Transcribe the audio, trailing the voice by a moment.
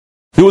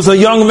He was a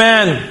young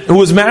man who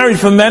was married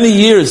for many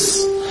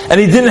years, and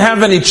he didn't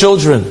have any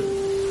children.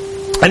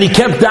 And he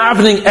kept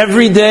davening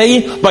every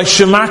day by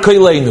Shema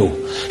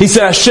Koleinu. He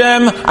said,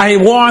 Hashem, I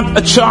want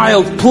a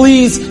child.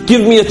 Please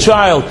give me a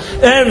child.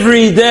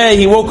 Every day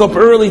he woke up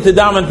early to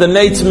daven the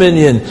Nates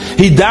Minyan.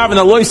 He davened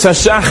Alois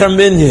HaShachar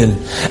Minyan.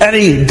 And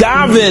he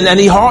davened and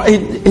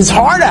his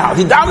heart out.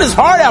 He davened his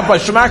heart out by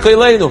Shema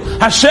Koleinu.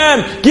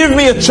 Hashem, give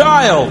me a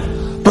child.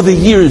 But the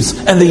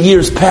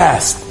years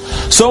passed.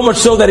 So much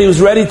so that he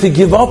was ready to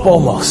give up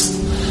almost.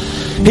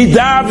 He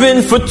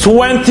davened for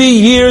 20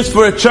 years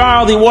for a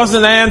child. He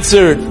wasn't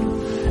answered.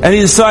 And he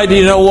decided,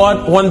 you know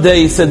what? One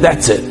day he said,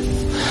 that's it.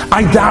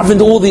 I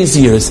davened all these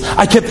years.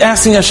 I kept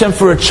asking Hashem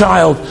for a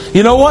child.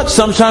 You know what?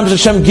 Sometimes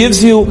Hashem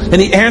gives you and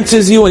He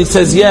answers you and He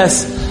says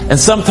yes. And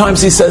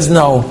sometimes He says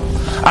no.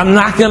 I'm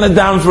not going to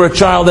daven for a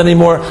child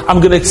anymore. I'm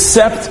going to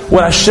accept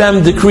what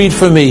Hashem decreed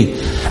for me.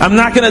 I'm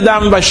not going to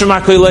daven by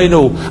Shema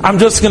Koleinu. I'm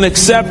just going to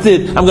accept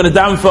it. I'm going to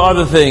daven for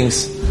other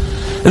things.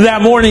 And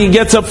that morning he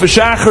gets up for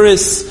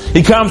Shacharis.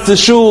 He comes to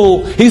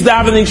shul. He's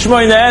davening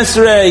Shmoyne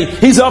Esrei.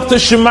 He's up to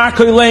Shema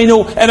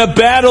Koleinu, and a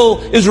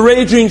battle is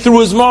raging through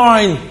his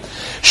mind.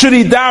 Should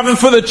he daven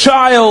for the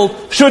child?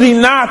 Should he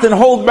not and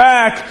hold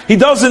back? He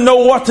doesn't know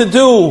what to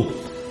do.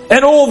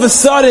 And all of a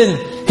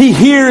sudden, he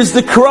hears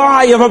the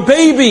cry of a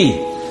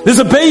baby. There's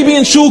a baby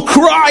in shul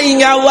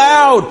crying out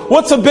loud.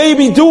 What's a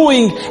baby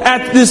doing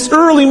at this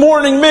early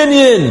morning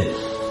minyan?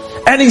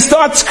 And he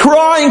starts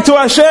crying to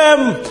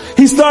Hashem.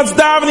 He starts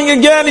davening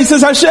again. He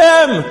says,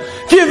 Hashem,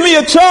 give me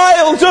a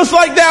child just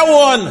like that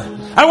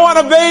one. I want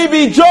a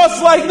baby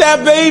just like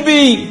that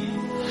baby.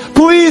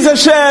 Please,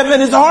 Hashem.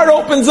 And his heart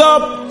opens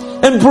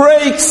up and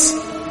breaks.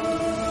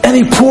 And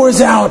he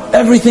pours out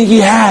everything he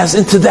has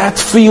into that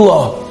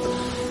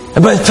tefillah.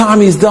 And by the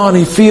time he's done,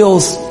 he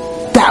feels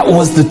that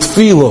was the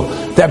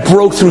tefillah that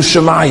broke through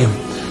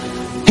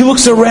Shemayim. He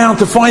looks around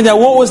to find out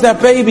what was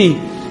that baby.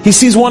 He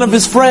sees one of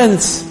his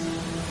friends.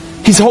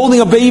 He's holding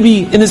a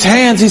baby in his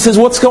hands. He says,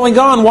 what's going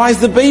on? Why is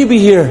the baby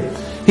here?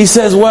 He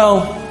says,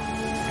 well,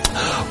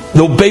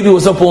 the baby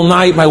was up all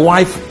night. My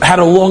wife had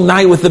a long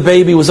night with the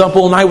baby, was up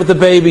all night with the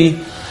baby.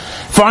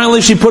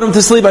 Finally, she put him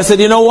to sleep. I said,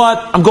 you know what?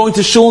 I'm going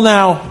to shul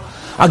now.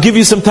 I'll give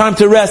you some time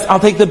to rest. I'll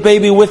take the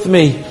baby with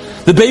me.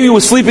 The baby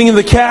was sleeping in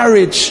the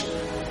carriage.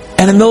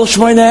 And in the middle of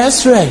Shmoyne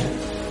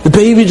Esrei, the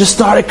baby just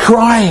started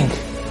crying.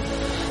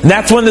 And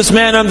that's when this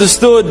man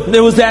understood it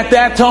was at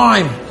that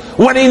time,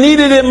 when he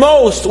needed it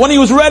most, when he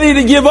was ready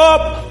to give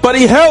up, but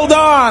he held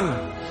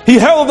on. He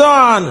held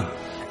on.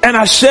 And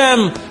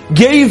Hashem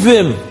gave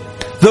him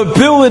the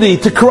ability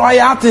to cry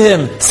out to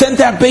him, sent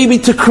that baby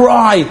to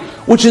cry,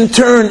 which in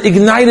turn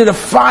ignited a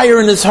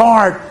fire in his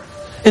heart,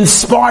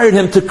 inspired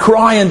him to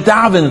cry and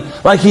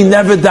daven like he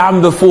never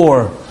davened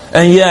before.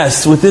 And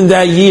yes, within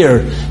that year,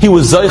 he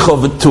was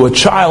zeicha to a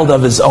child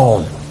of his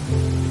own.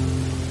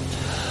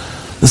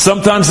 And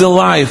sometimes in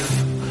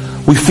life,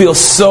 we feel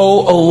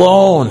so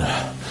alone.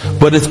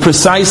 But it's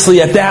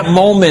precisely at that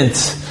moment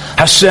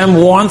Hashem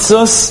wants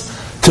us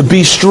to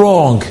be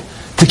strong,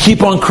 to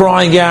keep on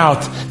crying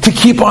out, to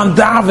keep on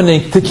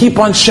davening, to keep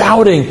on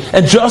shouting.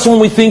 And just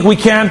when we think we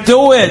can't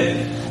do it,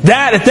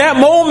 at that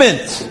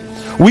moment,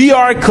 we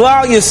are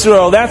Klal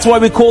Yisrael. That's why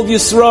we called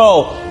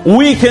Yisrael.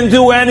 We can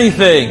do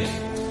anything.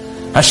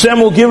 Hashem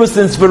will give us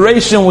the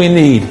inspiration we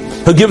need.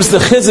 He'll give us the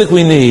chizuk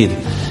we need.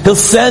 He'll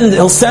send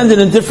it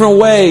in different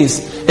ways,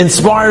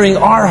 inspiring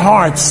our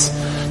hearts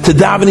to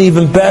daven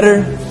even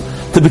better,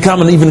 to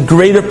become an even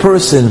greater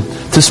person,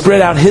 to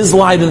spread out His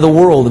light in the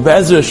world.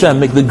 Be'ezer Hashem,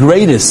 make the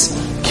greatest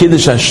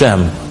Kiddush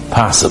Hashem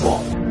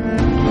possible.